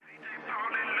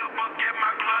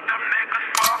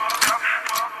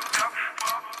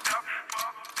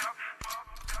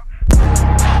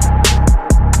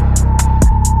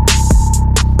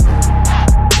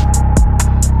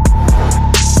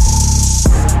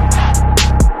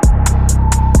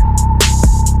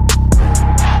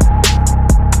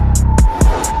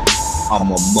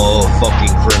I'm a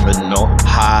motherfucking criminal,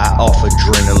 high off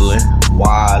adrenaline,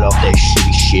 wide off that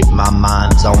shitty shit. My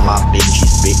mind's on my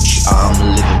BENJIS, bitch. I'm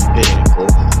living pinnacle,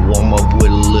 warm up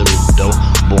with a little dough,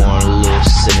 born a little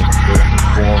cynical,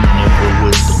 informing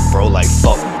with wisdom, bro. Like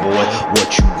fuck boy,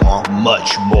 what you want?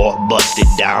 Much more, bust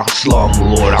it down. Slum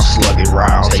lord, I'm slugging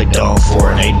rounds. They done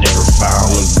for and they never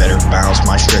found. Look better bounce,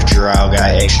 my stretcher out.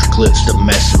 Got extra clips to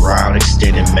mess around.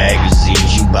 Extended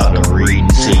magazines, you bout to read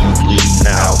until you bleeding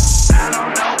out.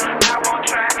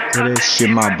 Yeah, that shit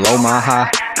might blow my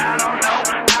high.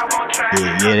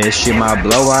 Yeah, that shit might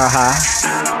blow my high.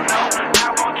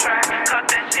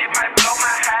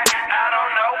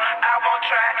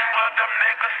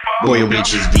 Boy, your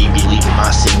bitches be leaking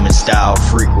my semen style.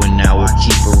 Frequent now, will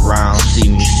keep around. See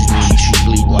me, she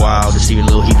bleed wild. Deceiving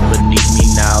little heathen beneath me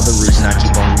now. The reason I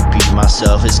keep on repeating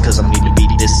myself is cause I need to beat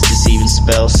this deceiving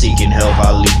spell. Seeking help, I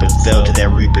leap and fell to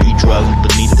that reaper. He drug me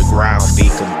beneath the ground.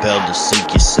 Be compelled to seek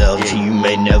yourself. Yeah, you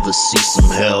may never see some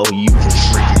hell. You can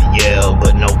shriek and yell,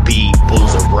 but no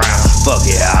people's around. Fuck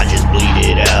it, I just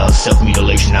bleed it out.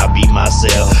 Self-mutilation, I beat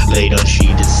myself. Laid on she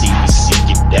deceive me,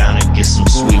 sink it down and get some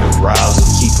sweet arousal.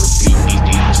 Keep repeating these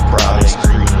demons proud. They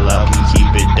screaming loud, can keep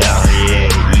it down. Yeah,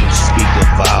 each speak a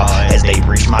vow as they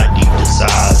reach my deep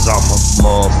desires. I'm a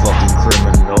motherfucking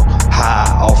criminal, high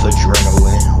off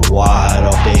adrenaline, wide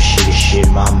off that shitty shit.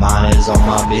 My mind is on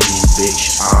my BENJIS,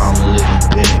 bitch. I'm living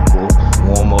pinnacle,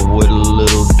 warm up with a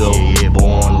little dough,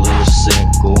 born a little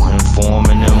cynical,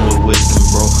 informing them with wisdom,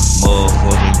 bro.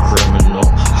 Motherfucking criminal,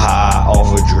 high off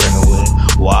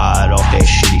adrenaline, wide off that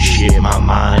shitty shit. My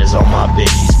mind is on my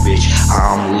BENJIS, bitch.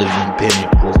 I'm living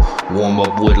pinnacle, warm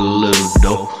up with a little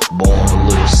dough, born